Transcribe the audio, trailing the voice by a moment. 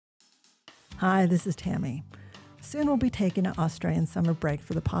Hi, this is Tammy. Soon we'll be taking an Australian summer break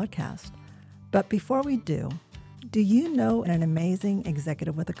for the podcast. But before we do you know an amazing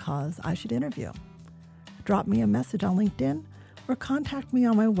executive with a cause I should interview? Drop me a message on LinkedIn or contact me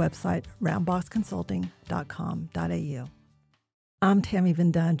on my website, roundboxconsulting.com.au. I'm Tammy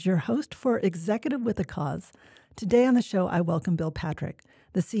Vindunge, your host for Executive with a Cause. Today on the show, I welcome Bill Patrick,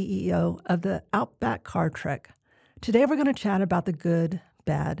 the CEO of the Outback car trek. Today, we're going to chat about the good,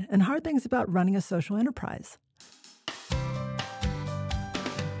 bad, and hard things about running a social enterprise.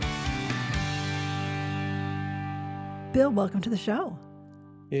 Bill, welcome to the show.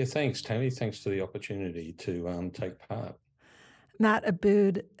 Yeah, thanks, Tammy. Thanks for the opportunity to take part. Matt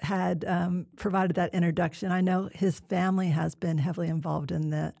Abood had provided that introduction. I know his family has been heavily involved in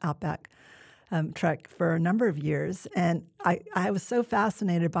the Outback trek for a number of years. And I was so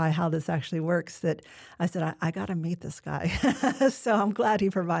fascinated by how this actually works that I said, I got to meet this guy. So I'm glad he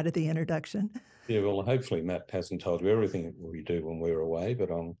provided the introduction. Yeah, well, hopefully Matt hasn't told you everything we do when we're away,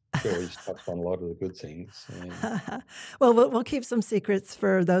 but I'm sure he's touched on a lot of the good things. Yeah. Well, we'll keep some secrets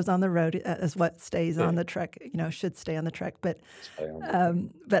for those on the road as what stays on the trek, should stay on the trek. But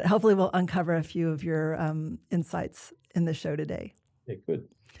hopefully we'll uncover a few of your insights in the show today. Yeah, good.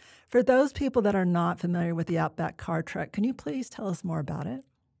 For those people that are not familiar with the Outback car trek, can you please tell us more about it?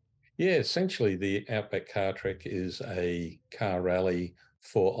 Yeah, essentially the Outback car trek is a car rally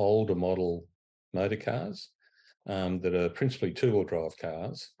for older model motor cars that are principally two-wheel drive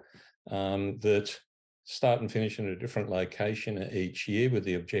cars that start and finish in a different location each year with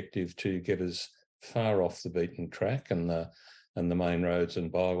the objective to get as far off the beaten track and the main roads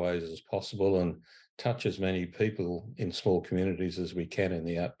and byways as possible and touch as many people in small communities as we can in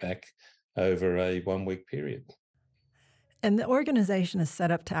the Outback over a 1 week period. And the organization is set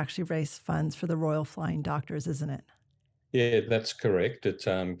up to actually raise funds for the Royal Flying Doctors, isn't it? Yeah, that's correct. It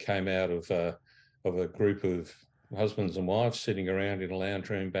came out of a group of husbands and wives sitting around in a lounge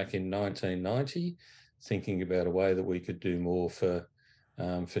room back in 1990, thinking about a way that we could do more for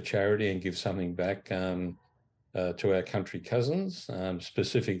charity and give something back to our country cousins.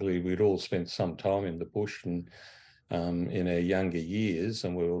 Specifically, we'd all spent some time in the bush and in our younger years,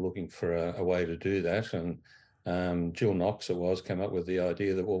 and we were looking for a way to do that. And Jill Knox, came up with the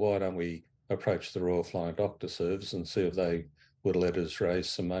idea that, well, why don't we approach the Royal Flying Doctor Service and see if they would let us raise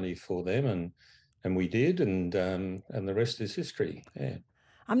some money for them, and we did, and the rest is history. Yeah.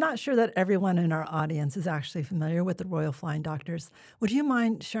 I'm not sure that everyone in our audience is actually familiar with the Royal Flying Doctors. Would you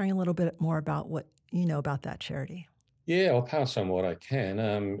mind sharing a little bit more about what you know about that charity? Yeah, I'll pass on what I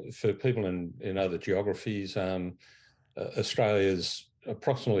can. For people in other geographies, Australia's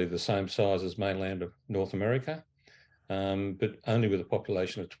approximately the same size as mainland of North America, but only with a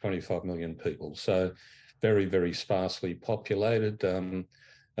population of 25 million people. So very, very sparsely populated. And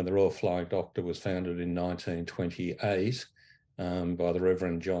the Royal Flying Doctor was founded in 1928 by the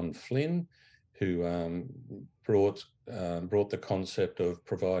Reverend John Flynn, who brought the concept of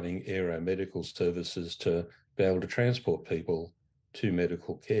providing aeromedical services to be able to transport people to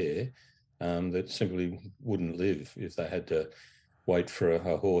medical care that simply wouldn't live if they had to wait for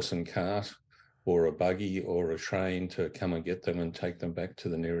a horse and cart or a buggy or a train to come and get them and take them back to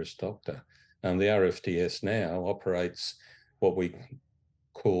the nearest doctor. The RFDS now operates what we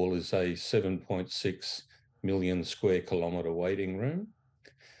call is a 7.6 million square kilometre waiting room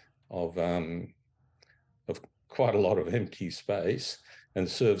of quite a lot of empty space, and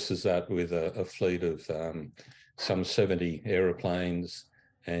services that with a fleet of some 70 aeroplanes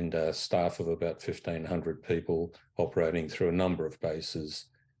and staff of about 1,500 people operating through a number of bases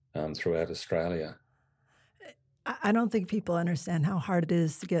throughout Australia. I don't think people understand how hard it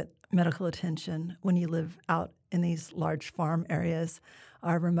is to get medical attention when you live out in these large farm areas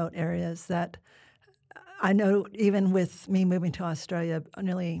or remote areas. That I know even with me moving to Australia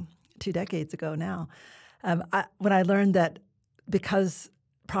nearly 2 decades ago now, when I learned that because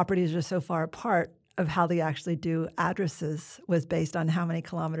properties are so far apart, of how they actually do addresses was based on how many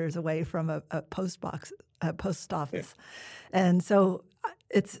kilometers away from a post office. Yeah. And so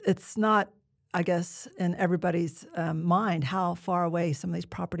it's not, I guess, in everybody's mind how far away some of these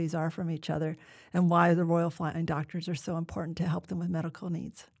properties are from each other and why the Royal Flying Doctors are so important to help them with medical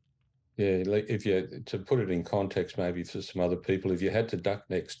needs. Yeah, like to put it in context maybe for some other people, if you had to duck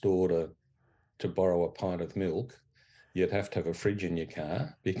next door to borrow a pint of milk, you'd have to have a fridge in your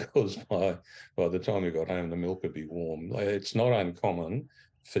car because by the time you got home, the milk would be warm. It's not uncommon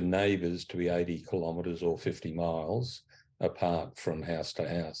for neighbours to be 80 kilometres or 50 miles apart from house to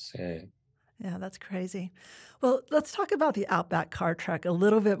house. Yeah, that's crazy. Well, let's talk about the Outback car trek a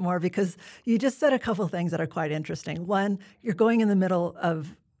little bit more because you just said a couple of things that are quite interesting. One, you're going in the middle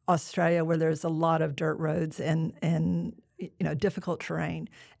of Australia where there's a lot of dirt roads and difficult terrain.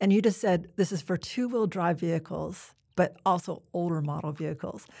 And you just said this is for two-wheel drive vehicles, but also older model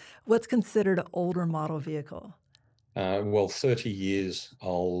vehicles. What's considered an older model vehicle? Well, 30 years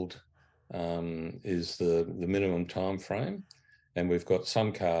old is the minimum time frame. And we've got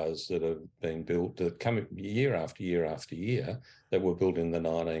some cars that have been built that come year after year after year that were built in the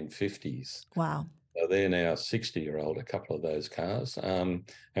 1950s. Wow. So they're now 60-year-old, a couple of those cars. And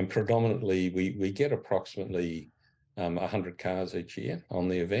predominantly, we get approximately 100 cars each year on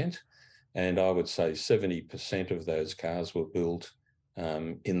the event. And I would say 70% of those cars were built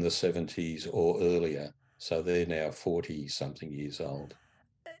in the 70s or earlier. So they're now 40-something years old.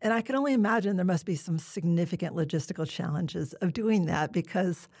 And I can only imagine there must be some significant logistical challenges of doing that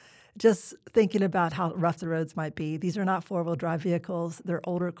because just thinking about how rough the roads might be, these are not four-wheel drive vehicles, they're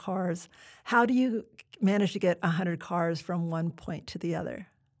older cars. How do you manage to get 100 cars from one point to the other?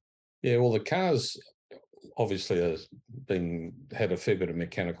 Yeah, well, the cars obviously has had a fair bit of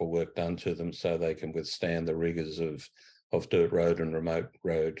mechanical work done to them so they can withstand the rigors of dirt road and remote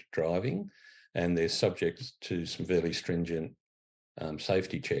road driving, and they're subject to some fairly stringent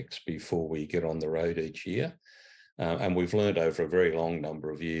safety checks before we get on the road each year. And we've learned over a very long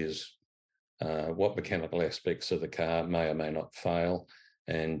number of years what mechanical aspects of the car may or may not fail,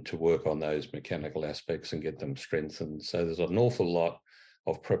 and to work on those mechanical aspects and get them strengthened. So there's an awful lot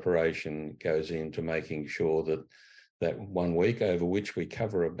of preparation goes into making sure that that 1 week, over which we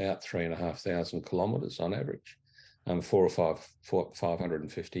cover about 3,500 kilometres on average,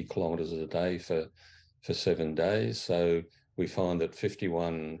 550 kilometres a day for 7 days. So we find that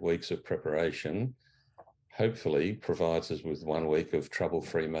 51 weeks of preparation hopefully provides us with 1 week of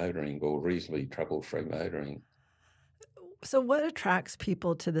trouble-free motoring, or reasonably trouble-free motoring. So, what attracts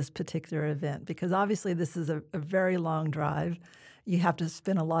people to this particular event? Because obviously, this is a very long drive. You have to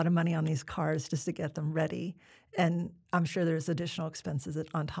spend a lot of money on these cars just to get them ready. And I'm sure there's additional expenses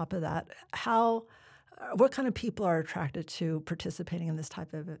on top of that. What kind of people are attracted to participating in this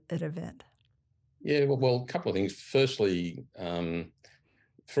type of an event? Yeah, well, a couple of things. Firstly,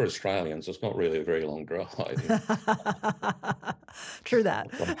 for Australians, it's not really a very long drive. True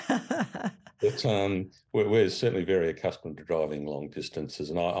that. But we're certainly very accustomed to driving long distances,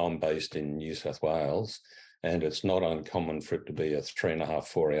 and I'm based in New South Wales, and it's not uncommon for it to be a 3.5,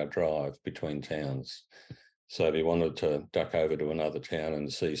 4 hour drive between towns. So if you wanted to duck over to another town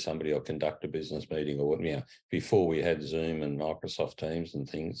and see somebody or conduct a business meeting, or before we had Zoom and Microsoft Teams and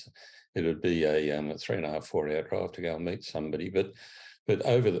things, it would be a 3.5, 4 hour drive to go and meet somebody. But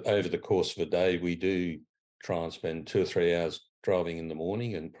over the course of a day, we do try and spend 2 or 3 hours driving in the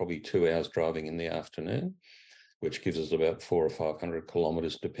morning and probably 2 hours driving in the afternoon, which gives us about 400 or 500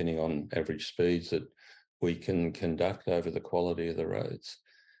 kilometres, depending on average speeds that we can conduct over the quality of the roads.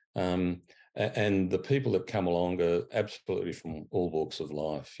 And the people that come along are absolutely from all walks of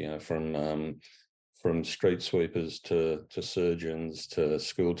life, from street sweepers to surgeons to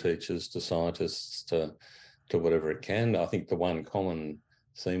school teachers to scientists to whatever it can. I think the one common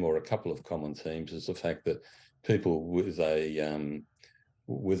theme, or a couple of common themes, is the fact that people with a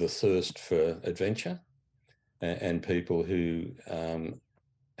thirst for adventure, and people who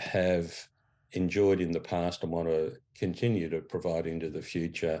have enjoyed in the past and want to continue to provide into the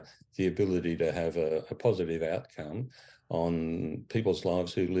future the ability to have a positive outcome on people's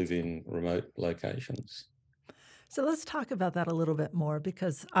lives who live in remote locations. So let's talk about that a little bit more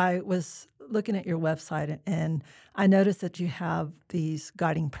because I was looking at your website and I noticed that you have these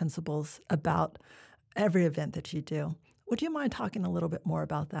guiding principles about every event that you do. Would you mind talking a little bit more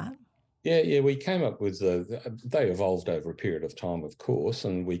about that? Yeah, we came up with they evolved over a period of time, of course,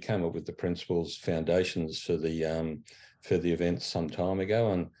 and we came up with the principles, foundations for the event some time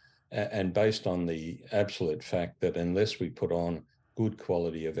ago, and based on the absolute fact that unless we put on good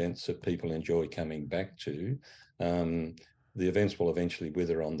quality events that people enjoy coming back to, the events will eventually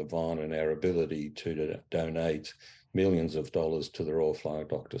wither on the vine, and our ability to donate millions of dollars to the Royal Flying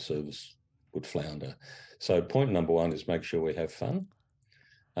Doctor Service would flounder. So point number one is make sure we have fun,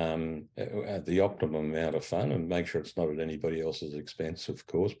 at the optimum amount of fun, and make sure it's not at anybody else's expense, of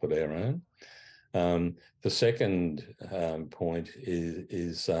course, but our own. The second point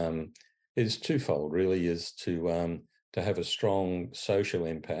is twofold, really, is to have a strong social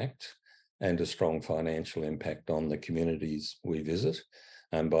impact and a strong financial impact on the communities we visit,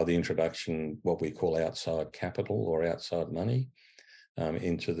 by the introduction what we call outside capital or outside money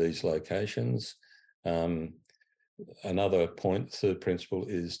into these locations. Another point, third principle,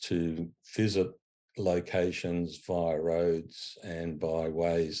 is to visit locations via roads and by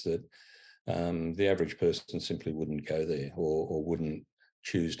ways that the average person simply wouldn't go there, or wouldn't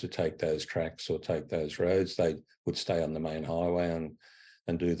choose to take those tracks or take those roads. They would stay on the main highway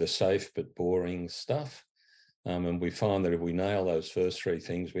and do the safe but boring stuff. And we find that if we nail those first three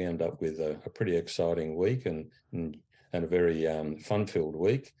things, we end up with a pretty exciting week and a very fun-filled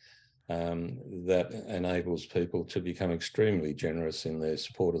week that enables people to become extremely generous in their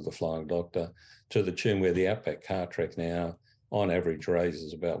support of the Flying Doctor, to the tune where the Outback car trek now, on average,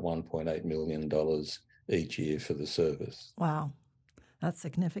 raises about $1.8 million each year for the service. Wow, that's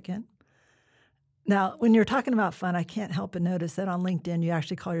significant. Now, when you're talking about fun, I can't help but notice that on LinkedIn, you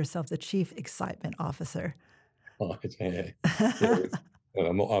actually call yourself the Chief Excitement Officer. Right, yeah. Yeah.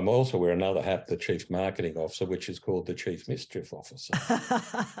 I'm also wear another hat, the Chief Marketing Officer, which is called the Chief Mischief Officer.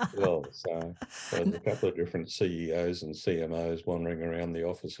 Well, so there's a couple of different CEOs and CMOs wandering around the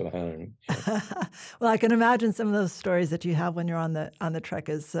office at home. Yeah. Well, I can imagine some of those stories that you have when you're on the trek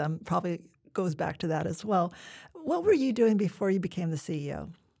is probably goes back to that as well. What were you doing before you became the CEO?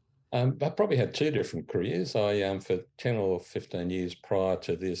 I probably had two different careers. For 10 or 15 years prior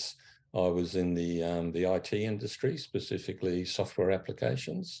to this, I was in the IT industry, specifically software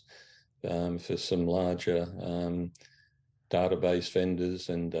applications, for some larger database vendors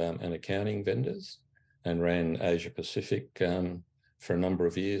and accounting vendors, and ran Asia Pacific for a number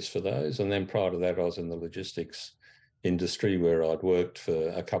of years for those. And then prior to that, I was in the logistics industry, where I'd worked for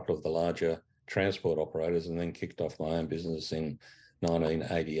a couple of the larger transport operators, and then kicked off my own business in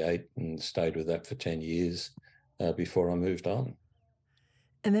 1988 and stayed with that for 10 years before I moved on.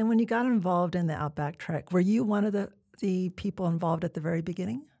 And then when you got involved in the Outback trek, were you one of the people involved at the very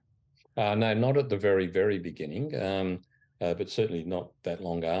beginning? No, not at the very, very beginning, but certainly not that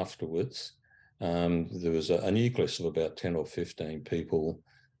long afterwards. There was a nucleus of about 10 or 15 people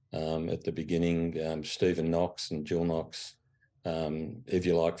at the beginning. Stephen Knox and Jill Knox, if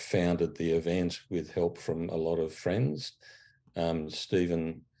you like, founded the event with help from a lot of friends.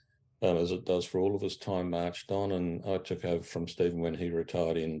 Stephen, as it does for all of us, time marched on, and I took over from Stephen when he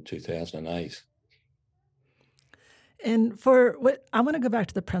retired in 2008. And for what I want to go back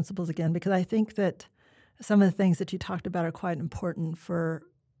to the principles again, because I think that some of the things that you talked about are quite important for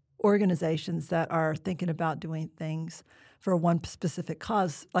organizations that are thinking about doing things for one specific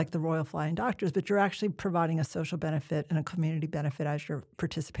cause, like the Royal Flying Doctors, but you're actually providing a social benefit and a community benefit as you're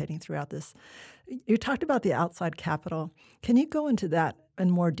participating throughout this. You talked about the outside capital. Can you go into that in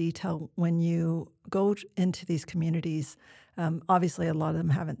more detail when you go into these communities? Obviously, a lot of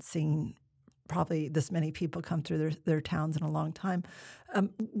them haven't seen probably this many people come through their towns in a long time.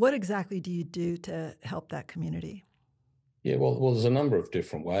 What exactly do you do to help that community? Yeah, well, there's a number of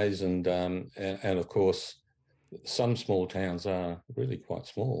different ways, and of course, some small towns are really quite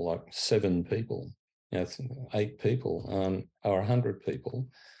small, like 7 people, 8 people, or 100 people.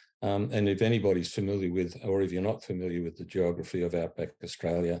 And if anybody's familiar with, or if you're not familiar with the geography of Outback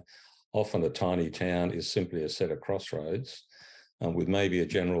Australia, often a tiny town is simply a set of crossroads with maybe a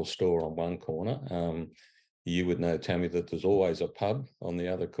general store on one corner. You would know, Tammy, that there's always a pub on the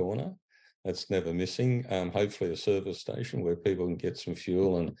other corner. That's never missing. Hopefully a service station where people can get some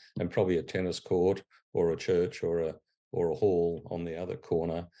fuel, and probably a tennis court or a church or a hall on the other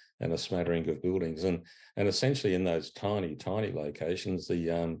corner, and a smattering of buildings. And essentially in those tiny locations,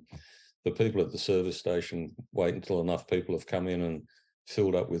 the people at the service station wait until enough people have come in and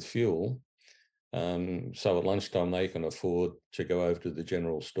filled up with fuel. So at lunchtime, they can afford to go over to the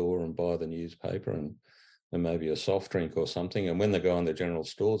general store and buy the newspaper and maybe a soft drink or something. And when the guy in the general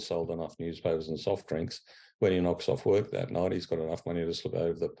store sold enough newspapers and soft drinks, when he knocks off work that night, he's got enough money to slip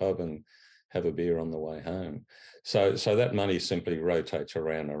over to the pub and have a beer on the way home. So that money simply rotates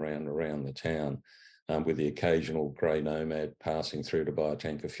around the town, with the occasional grey nomad passing through to buy a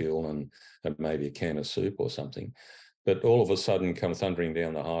tank of fuel and maybe a can of soup or something. But all of a sudden, come thundering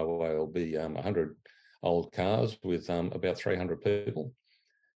down the highway, there'll be 100 old cars with about 300 people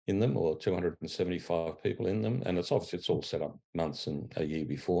in them, or 275 people in them. And it's all set up months and a year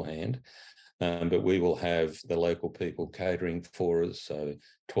beforehand. But we will have the local people catering for us. So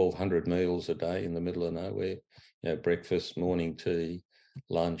 1,200 meals a day in the middle of nowhere, breakfast, morning tea,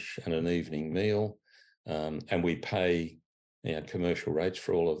 lunch, and an evening meal. And we pay commercial rates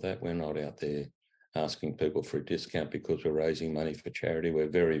for all of that. We're not out there asking people for a discount because we're raising money for charity. We're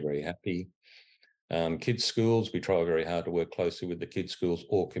very, very happy. Kids' schools, we try very hard to work closely with the kids' schools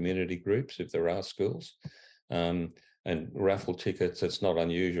or community groups if there are schools. And raffle tickets, it's not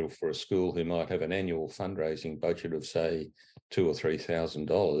unusual for a school who might have an annual fundraising budget of, say, $2,000 or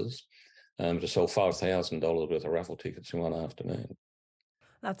 $3,000 to sell $5,000 worth of raffle tickets in one afternoon.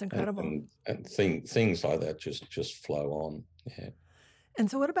 That's incredible. And things like that just flow on. Yeah. And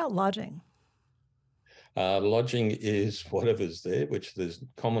so what about lodging? Lodging is whatever's there, which there's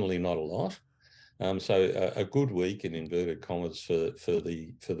commonly not a lot. So a good week in inverted commas for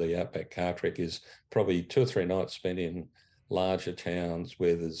the Outback car trek is probably 2 or 3 nights spent in larger towns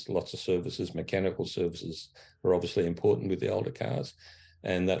where there's lots of services. Mechanical services are obviously important with the older cars,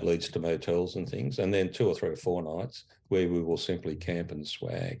 and that leads to motels and things. And then 2 or 3 or 4 nights where we will simply camp and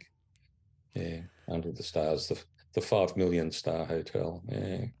swag. Yeah, under the stars, the 5 million star hotel.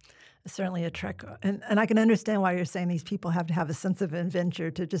 Yeah. Certainly a trek, and I can understand why you're saying these people have to have a sense of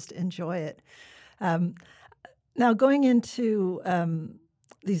adventure to just enjoy it. Um, Now going into,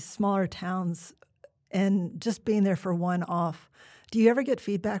 these smaller towns and just being there for one off, do you ever get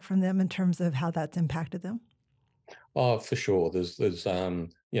feedback from them in terms of how that's impacted them? Oh, for sure. There's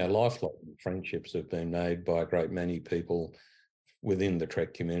lifelong friendships have been made by a great many people within the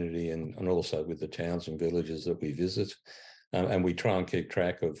trek community and also with the towns and villages that we visit. And we try and keep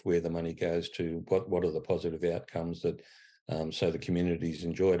track of where the money goes to, what are the positive outcomes that so the communities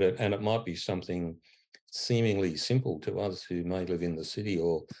enjoyed it. And it might be something seemingly simple to us who may live in the city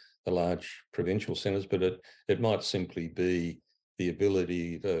or the large provincial centres, but it might simply be the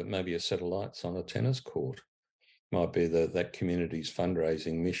ability to maybe a set of lights on a tennis court might be that community's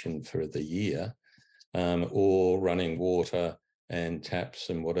fundraising mission for the year, or running water and taps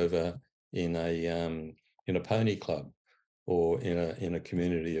and whatever in a pony club or in a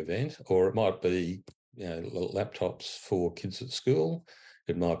community event, or it might be laptops for kids at school.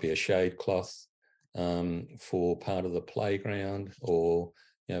 It might be a shade cloth for part of the playground, or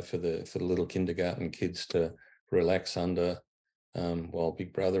for the little kindergarten kids to relax under while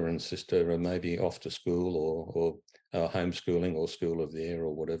Big Brother and Sister are maybe off to school or homeschooling or school of the air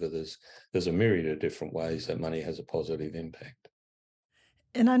or whatever. There's a myriad of different ways that money has a positive impact.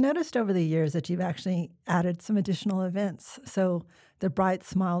 And I noticed over the years that you've actually added some additional events. So the Bright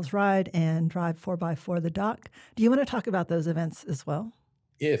Smiles Ride and Drive 4x4 the Dock. Do you want to talk about those events as well?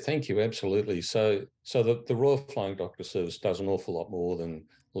 Yeah, thank you. Absolutely. So the Royal Flying Doctor Service does an awful lot more than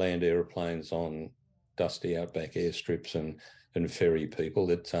land aeroplanes on dusty outback airstrips and ferry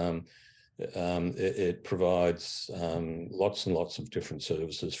people. It provides lots and lots of different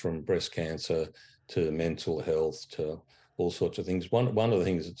services, from breast cancer to mental health to all sorts of things. One of the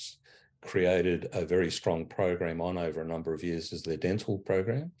things that's created a very strong program on over a number of years is their dental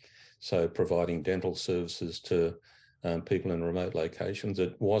program. So providing dental services to people in remote locations.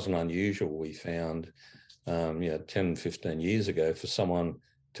 It wasn't unusual, we found, 10, 15 years ago, for someone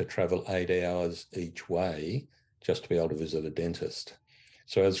to travel 8 hours each way just to be able to visit a dentist.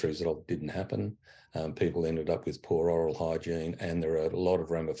 So as a result, it didn't happen. People ended up with poor oral hygiene, and there are a lot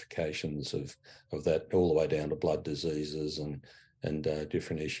of ramifications of that, all the way down to blood diseases and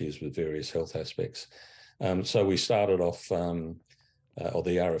different issues with various health aspects. So we started off, or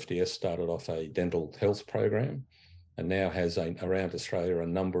the RFDS started off a dental health program, and now has around Australia a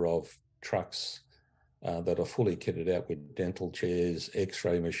number of trucks that are fully kitted out with dental chairs,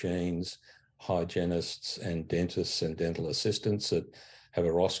 x-ray machines, hygienists and dentists and dental assistants that have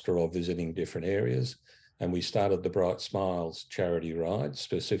a roster of visiting different areas. And we started the Bright Smiles charity ride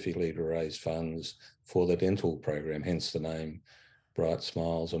specifically to raise funds for the dental program, hence the name Bright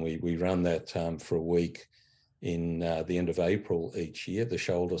Smiles. And we run that for a week in the end of April each year, the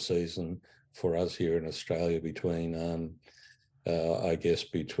shoulder season for us here in Australia, between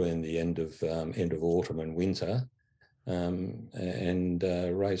between the end of autumn and winter, and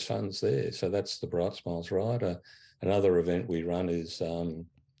raise funds there. So that's the Bright Smiles ride. Another event we run is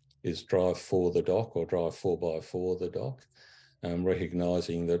Drive for the Dock, or Drive 4x4 the Dock,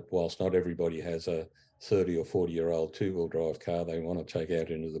 recognising that whilst not everybody has a 30 or 40-year-old two-wheel drive car they want to take out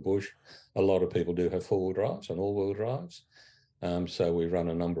into the bush, a lot of people do have four-wheel drives and all-wheel drives. So we run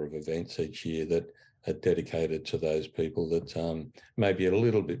a number of events each year that are dedicated to those people that may be a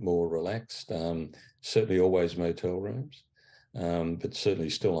little bit more relaxed. Certainly always motel rooms, but certainly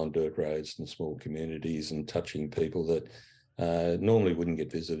still on dirt roads and small communities, and touching people that normally wouldn't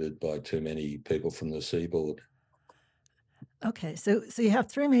get visited by too many people from the seaboard. Okay, so you have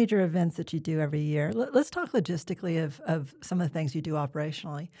 3 major events that you do every year. Let's talk logistically of some of the things you do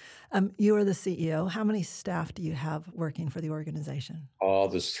operationally. You are the CEO. How many staff do you have working for the organization? Oh,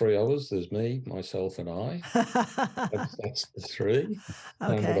 there's three of us. There's me, myself, and I. That's the three. But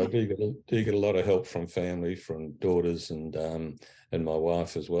I Okay. do get a lot of help from family, from daughters and my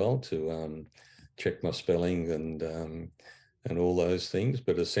wife as well, to check my spelling and all those things.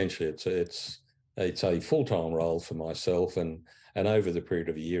 But essentially, it's a full-time role for myself, and over the period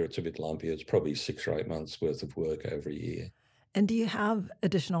of a year, it's a bit lumpy. It's probably 6 or 8 months worth of work over a year. And do you have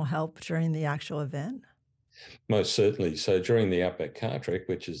additional help during the actual event? Most certainly. So during the Outback Car Trek,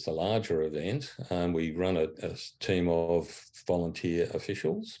 which is the larger event, we run a team of volunteer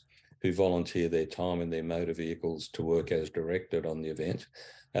officials who volunteer their time and their motor vehicles to work as directed on the event.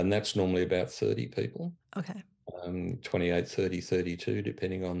 And that's normally about 30 people, Okay. 28, 30, 32,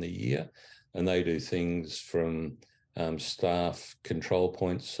 depending on the year. And they do things from staff control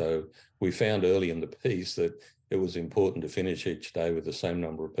points. So we found early in the piece that it was important to finish each day with the same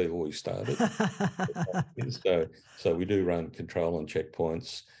number of people we started. So we do run control and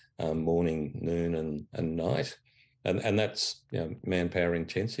checkpoints morning, noon, and night, and that's manpower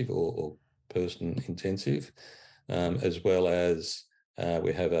intensive or person intensive, as well as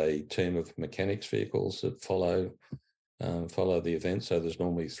we have a team of mechanics vehicles that follow the event. So there's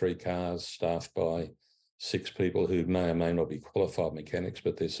normally 3 cars staffed by 6 people who may or may not be qualified mechanics,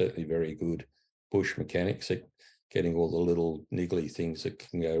 but they're certainly very good bush mechanics at getting all the little niggly things that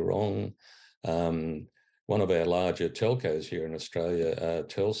can go wrong. One of our larger telcos here in Australia,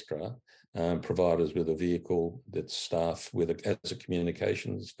 Telstra, provide us with a vehicle that's staffed as a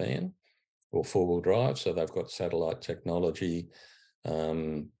communications van or 4-wheel drive. So they've got satellite technology,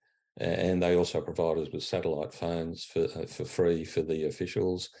 um, and they also provide us with satellite phones for free for the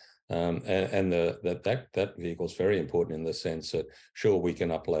officials. And that vehicle is very important in the sense that, sure, we can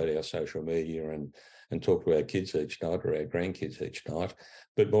upload our social media and talk to our kids each night or our grandkids each night,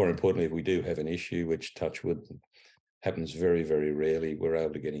 but more importantly, if we do have an issue, which touch wood happens very, very rarely, we're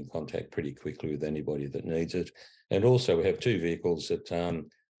able to get in contact pretty quickly with anybody that needs it. And also we have 2 vehicles that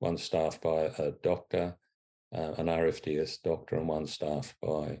one staffed by a doctor, an RFDS doctor, and one staffed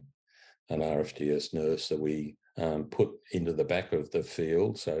by an RFDS nurse that we put into the back of the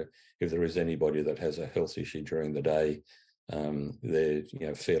field. So if there is anybody that has a health issue during the day,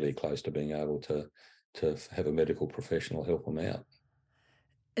 they're fairly close to being able to have a medical professional help them out.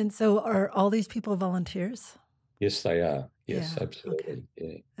 And so are all these people volunteers? Yes, they are. Yes, Yeah. Okay. absolutely.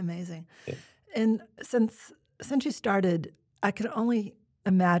 Yeah. Amazing. Yeah. And since you started, I could only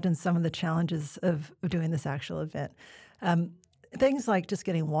imagine some of the challenges of doing this actual event. Um, Things like just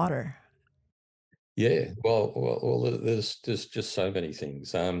getting water. Yeah, well, there's just so many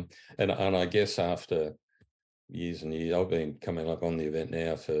things, and I guess after years and years, I've been coming up on the event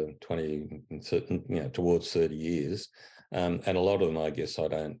now for 20, towards 30 years, and a lot of them, I guess, I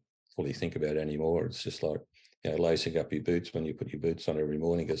don't fully think about anymore. It's just like lacing up your boots when you put your boots on every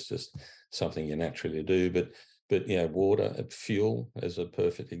morning. It's just something you naturally do. But water, fuel is a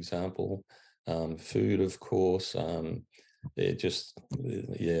perfect example. Food, of course. It just,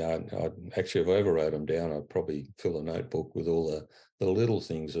 yeah, I actually, if I ever wrote them down, I'd probably fill a notebook with all the little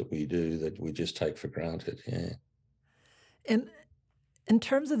things that we do that we just take for granted. Yeah. And in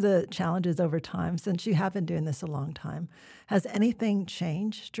terms of the challenges over time, since you have been doing this a long time, has anything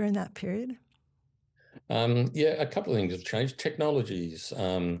changed during that period? Yeah, a couple of things have changed. Technologies,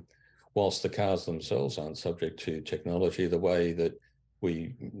 whilst the cars themselves aren't subject to technology, the way that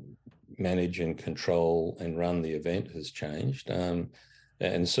we manage and control and run the event has changed.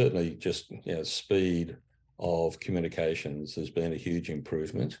 And certainly just speed of communications has been a huge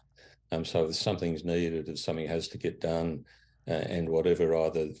improvement. So if something's needed, if something has to get done, and whatever,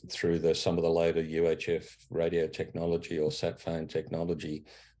 either through some of the later UHF radio technology or sat phone technology,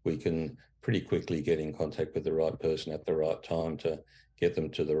 we can pretty quickly get in contact with the right person at the right time to get them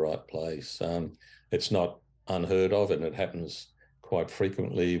to the right place. It's not unheard of, and it happens quite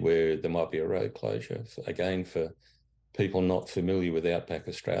frequently where there might be a road closure. Again, for people not familiar with Outback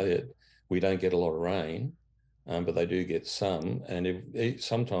Australia, we don't get a lot of rain, but they do get some. And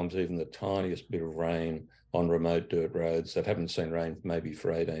sometimes even the tiniest bit of rain on remote dirt roads that haven't seen rain maybe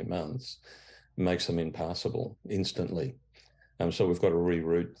for 18 months makes them impassable instantly. So we've got to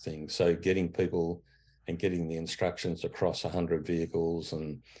reroute things. So getting people and getting the instructions across 100 vehicles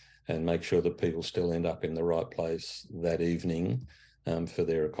and make sure that people still end up in the right place that evening for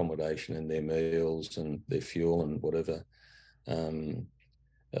their accommodation and their meals and their fuel and whatever um,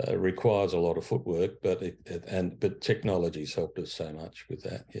 requires a lot of footwork. But technology's helped us so much with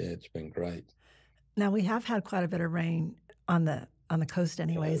that. Yeah, it's been great. Now we have had quite a bit of rain on the coast,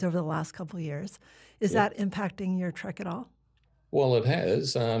 anyways, over the last couple of years. Is Yeah. that impacting your trek at all? Well, it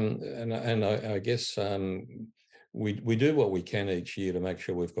has, and I guess we do what we can each year to make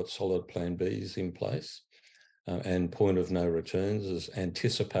sure we've got solid Plan Bs in place, and point of no returns is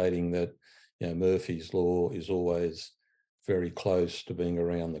anticipating that Murphy's Law is always very close to being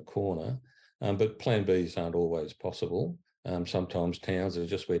around the corner, but Plan Bs aren't always possible. Sometimes towns are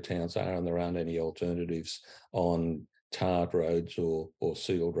just where towns are, and there aren't any alternatives on tarred roads or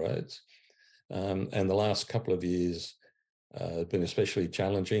sealed roads. And the last couple of years been especially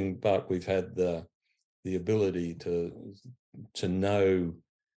challenging, but we've had the the ability to know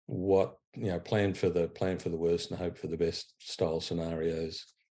what, plan for the worst and hope for the best style scenarios.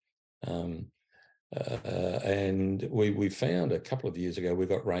 Um, and we found a couple of years ago, we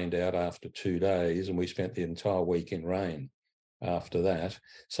got rained out after 2 days, and we spent the entire week in rain after that.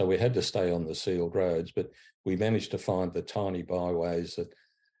 So we had to stay on the sealed roads, but we managed to find the tiny byways that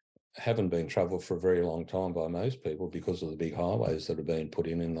haven't been travelled for a very long time by most people because of the big highways that have been put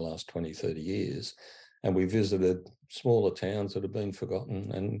in the last 20, 30 years. And we visited smaller towns that have been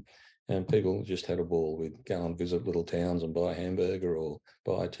forgotten, and people just had a ball. We'd go and visit little towns and buy a hamburger or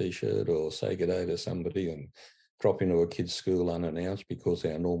buy a T-shirt or say good day to somebody and drop into a kid's school unannounced because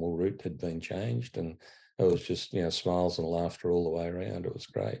our normal route had been changed. And it was just, smiles and laughter all the way around. It was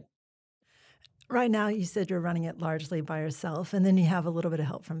great. Right now, you said you're running it largely by yourself, and then you have a little bit of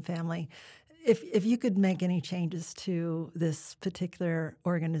help from family. If you could make any changes to this particular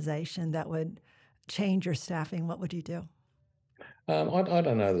organization that would change your staffing, what would you do? I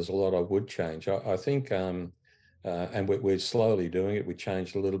don't know. There's a lot I would change. I think, and we're slowly doing it. We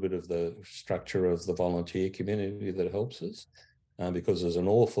changed a little bit of the structure of the volunteer community that helps us, because there's an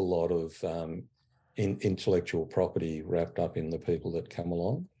awful lot of intellectual property wrapped up in the people that come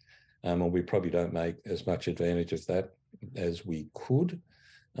along, and we probably don't make as much advantage of that as we could.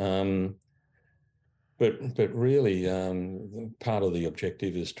 Um, but really, part of the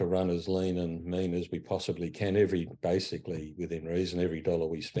objective is to run as lean and mean as we possibly can. Basically within reason, every dollar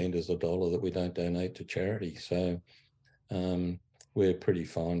we spend is a dollar that we don't donate to charity. So we're pretty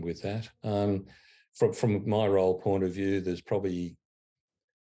fine with that. From my role point of view, there's probably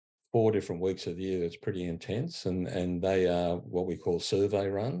 4 different weeks of the year that's pretty intense, and they are what we call survey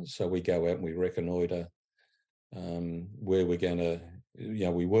runs. So we go out and we reconnoitre where we're going to,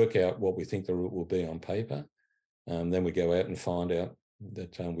 we work out what we think the route will be on paper. Then we go out and find out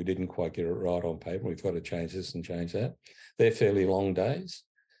that we didn't quite get it right on paper. We've got to change this and change that. They're fairly long days.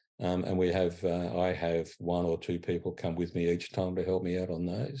 And I have 1 or 2 people come with me each time to help me out on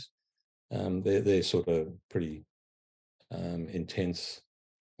those. They're sort of pretty intense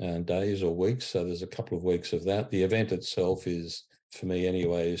days or weeks. So there's a couple of weeks of that. The event itself is, for me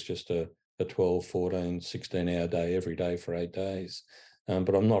anyway, is just a 12, 14, 16-hour day every day for 8 days.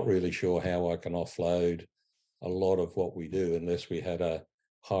 But I'm not really sure how I can offload a lot of what we do unless we had a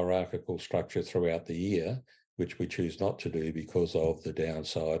hierarchical structure throughout the year, which we choose not to do because of the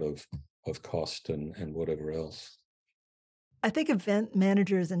downside of cost and whatever else. I think event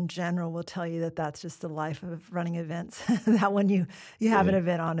managers in general will tell you that that's just the life of running events, that when you have Yeah, an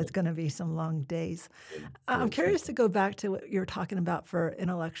event on, yeah, it's gonna be some long days. yeah, I'm yeah, curious to go back to what you were talking about for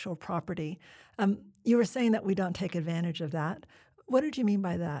intellectual property. You were saying that we don't take advantage of that. What did you mean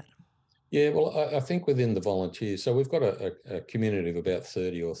by that? yeah. Well, I think within the volunteers, so we've got a community of about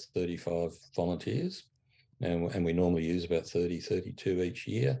 30 or 35 volunteers, and we normally use about 30, 32 each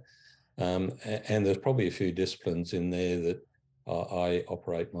year. And there's probably a few disciplines in there that I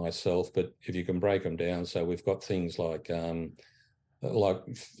operate myself, but if you can break them down, so we've got things like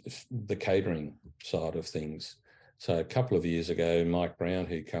the catering side of things. So a couple of years ago, Mike Brown,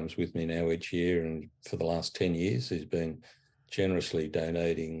 who comes with me now each year, and for the last 10 years, he's been generously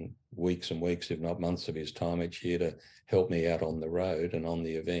donating weeks and weeks, if not months of his time each year to help me out on the road and on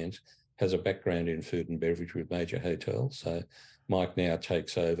the event, has a background in food and beverage with major hotels. So Mike now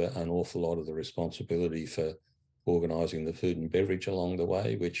takes over an awful lot of the responsibility for organising the food and beverage along the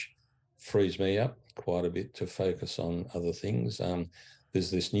way, which frees me up quite a bit to focus on other things. There's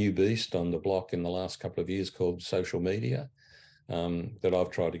this new beast on the block in the last couple of years called social media, that I've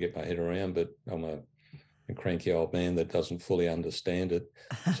tried to get my head around, but I'm a cranky old man that doesn't fully understand it.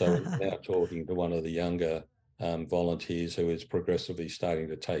 So we're now talking to one of the younger volunteers who is progressively starting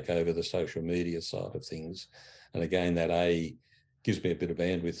to take over the social media side of things. And again, that gives me a bit of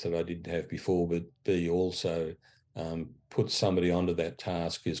bandwidth that I didn't have before, but B also put somebody onto that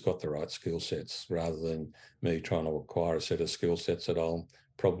task who's got the right skill sets rather than me trying to acquire a set of skill sets that I'll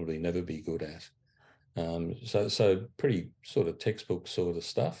probably never be good at. So pretty sort of textbook sort of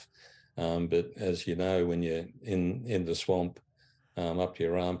stuff. But as you know, when you're in the swamp up to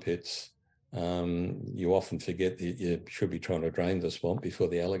your armpits, you often forget that you should be trying to drain the swamp before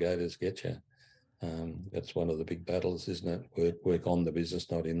the alligators get you. That's one of the big battles, isn't it? Work on the business,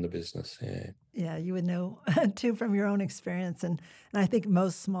 not in the business. Yeah. Yeah, you would know too from your own experience, and I think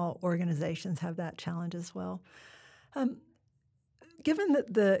most small organizations have that challenge as well. Um, Given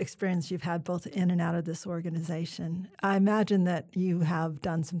the experience you've had both in and out of this organization, I imagine that you have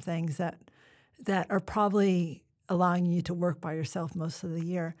done some things that are probably allowing you to work by yourself most of the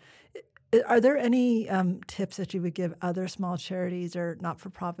year. Are there any tips that you would give other small charities or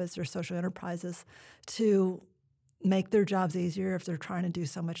not-for-profits or social enterprises to make their jobs easier if they're trying to do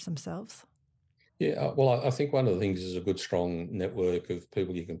so much themselves? Yeah, well, I think one of the things is a good, strong network of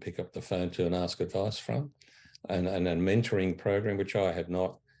people you can pick up the phone to and ask advice from, and a mentoring program, which I have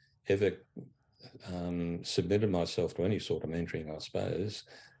not ever submitted myself to any sort of mentoring, I suppose,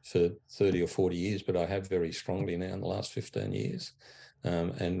 for 30 or 40 years, but I have very strongly now in the last 15 years.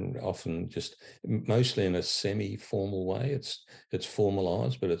 And often just mostly in a semi-formal way. It's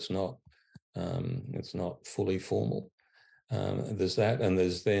formalised, but it's not fully formal. There's that, and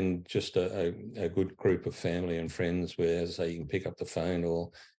there's then just a good group of family and friends where, as I say, you can pick up the phone or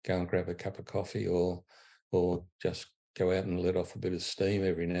go and grab a cup of coffee or just go out and let off a bit of steam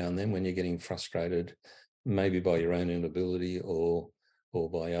every now and then when you're getting frustrated, maybe by your own inability or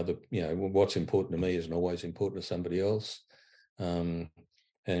by other, what's important to me isn't always important to somebody else. And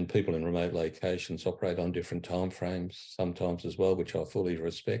people in remote locations operate on different timeframes sometimes as well, which I fully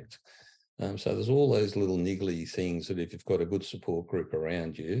respect. So there's all those little niggly things that, if you've got a good support group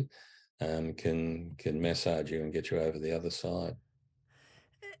around you, can massage you and get you over the other side.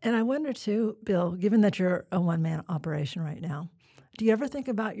 And I wonder too, Bill, given that you're a one-man operation right now, do you ever think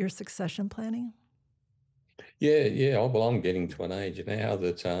about your succession planning? Yeah, yeah. Well, I'm getting to an age now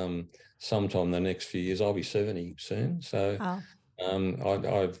that sometime in the next few years I'll be 70 soon. So Wow.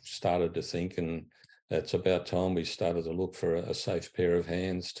 I've started to think, and it's about time we started to look for a safe pair of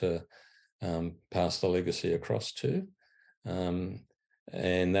hands to pass the legacy across to. Um,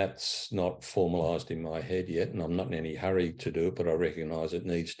 and that's not formalised in my head yet, and I'm not in any hurry to do it, but I recognise it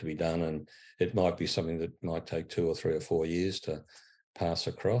needs to be done, and it might be something that might take 2 or 3 or 4 years to pass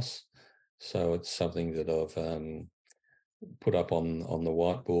across. So it's something that I've put up on the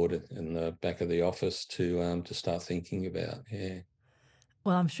whiteboard in the back of the office to start thinking about. Yeah.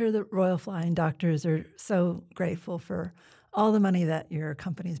 Well, I'm sure the Royal Flying Doctors are so grateful for all the money that your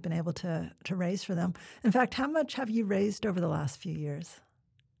company's been able to raise for them. In fact, how much have you raised over the last few years?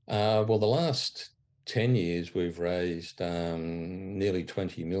 Well, the last 10 years we've raised nearly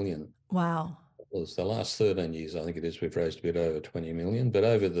 20 million. Wow. Well, it's the last 13 years, I think it is, we've raised a bit over 20 million. But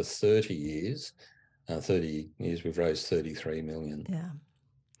over the 30 years, we've raised 33 million. Yeah.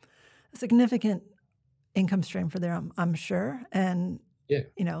 A significant income stream for them, I'm sure. And, Yeah,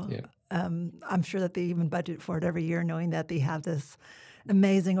 you know, yeah. I'm sure that they even budget for it every year, knowing that they have this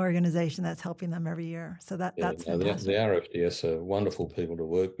amazing organization that's helping them every year. So Yeah, that's no, the fantastic. RFDS are wonderful people to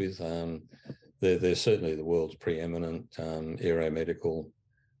work with. They're certainly the world's preeminent aeromedical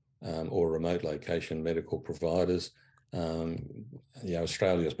or remote location medical providers.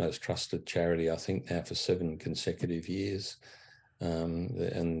 Australia's most trusted charity, I think, now for 7 consecutive years,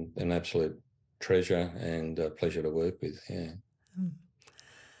 and an absolute treasure and a pleasure to work with. Yeah. Mm.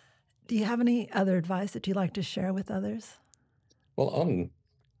 Do you have any other advice that you'd like to share with others? Well, I'm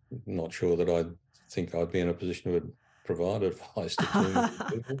not sure that I think I'd be in a position to provide advice to too many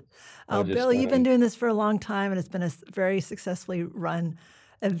people. I Oh, just Bill, you've been doing this for a long time, and it's been a very successfully run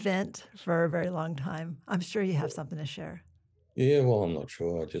event for a very long time. I'm sure you have something to share. Yeah, well, I'm not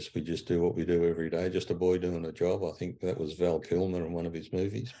sure. We just do what we do every day. Just a boy doing a job. I think that was Val Kilmer in one of his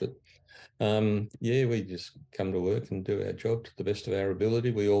movies. But yeah, we just come to work and do our job to the best of our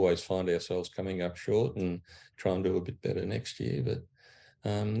ability. We always find ourselves coming up short and try and do a bit better next year. But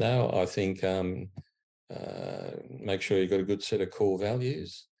no, I think make sure you've got a good set of core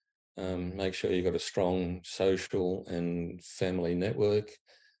values. Make sure you've got a strong social and family network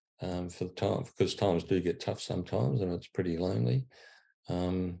for the time, because times do get tough sometimes and it's pretty lonely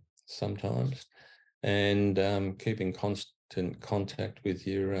sometimes. And keep in constant contact with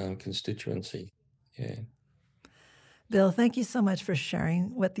your constituency. Yeah. Bill, thank you so much for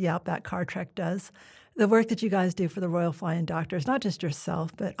sharing what the Outback Car Trek does. The work that you guys do for the Royal Flying Doctors, not just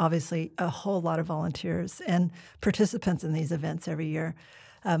yourself, but obviously a whole lot of volunteers and participants in these events every year.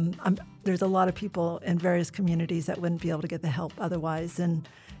 There's a lot of people in various communities that wouldn't be able to get the help otherwise. And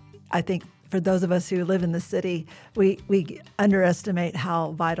I think for those of us who live in the city, we underestimate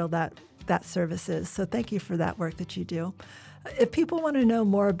how vital that service is. So thank you for that work that you do. If people want to know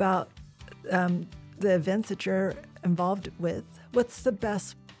more about the events that you're involved with, what's the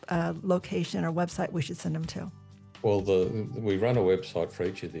best location or website we should send them to? Well, we run a website for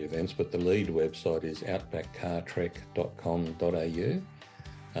each of the events, but the lead website is outbackcartrek.com.au,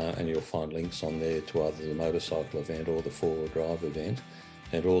 and you'll find links on there to either the motorcycle event or the four-wheel drive event,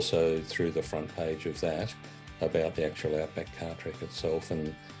 and also through the front page of that about the actual Outback Car Trek itself,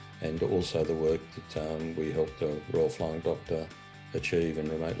 and also the work that we help the Royal Flying Doctor achieve in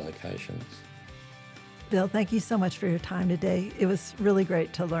remote locations. Bill, thank you so much for your time today. It was really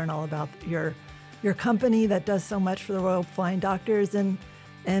great to learn all about your company that does so much for the Royal Flying Doctors and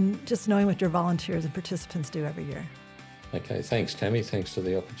just knowing what your volunteers and participants do every year. Okay, thanks, Tammy. Thanks for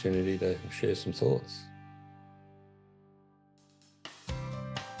the opportunity to share some thoughts.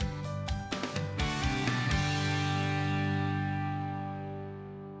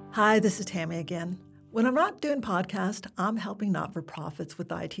 Hi, this is Tammy again. When I'm not doing podcast, I'm helping not-for-profits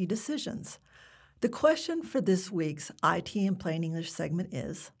with IT decisions. The question for this week's IT in Plain English segment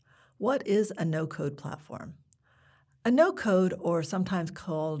is, what is a no-code platform? A no-code, or sometimes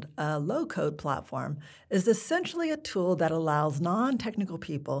called a low-code platform, is essentially a tool that allows non-technical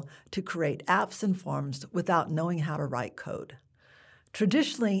people to create apps and forms without knowing how to write code.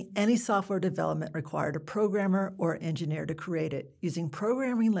 Traditionally, any software development required a programmer or engineer to create it using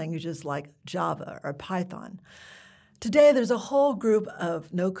programming languages like Java or Python. Today, there's a whole group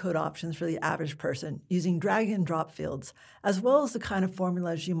of no-code options for the average person using drag-and-drop fields, as well as the kind of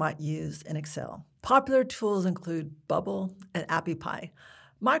formulas you might use in Excel. Popular tools include Bubble and AppyPie.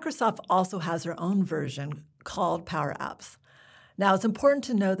 Microsoft also has their own version called Power Apps. Now, it's important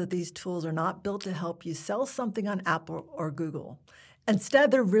to know that these tools are not built to help you sell something on Apple or Google. Instead,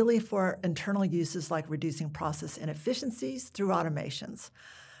 they're really for internal uses like reducing process inefficiencies through automations.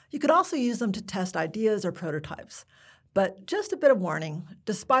 You could also use them to test ideas or prototypes. But just a bit of warning,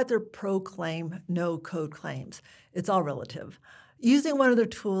 despite their pro-claim, no-code claims, it's all relative. Using one of their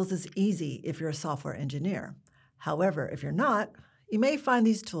tools is easy if you're a software engineer. However, if you're not, you may find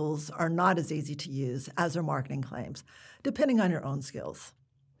these tools are not as easy to use as their marketing claims, depending on your own skills.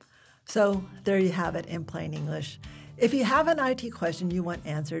 So there you have it in plain English. If you have an IT question you want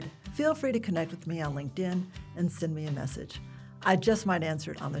answered, feel free to connect with me on LinkedIn and send me a message. I just might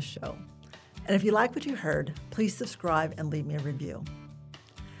answer it on the show. And if you like what you heard, please subscribe and leave me a review.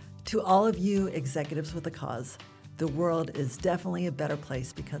 To all of you executives with a cause, the world is definitely a better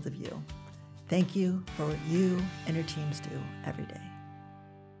place because of you. Thank you for what you and your teams do every day.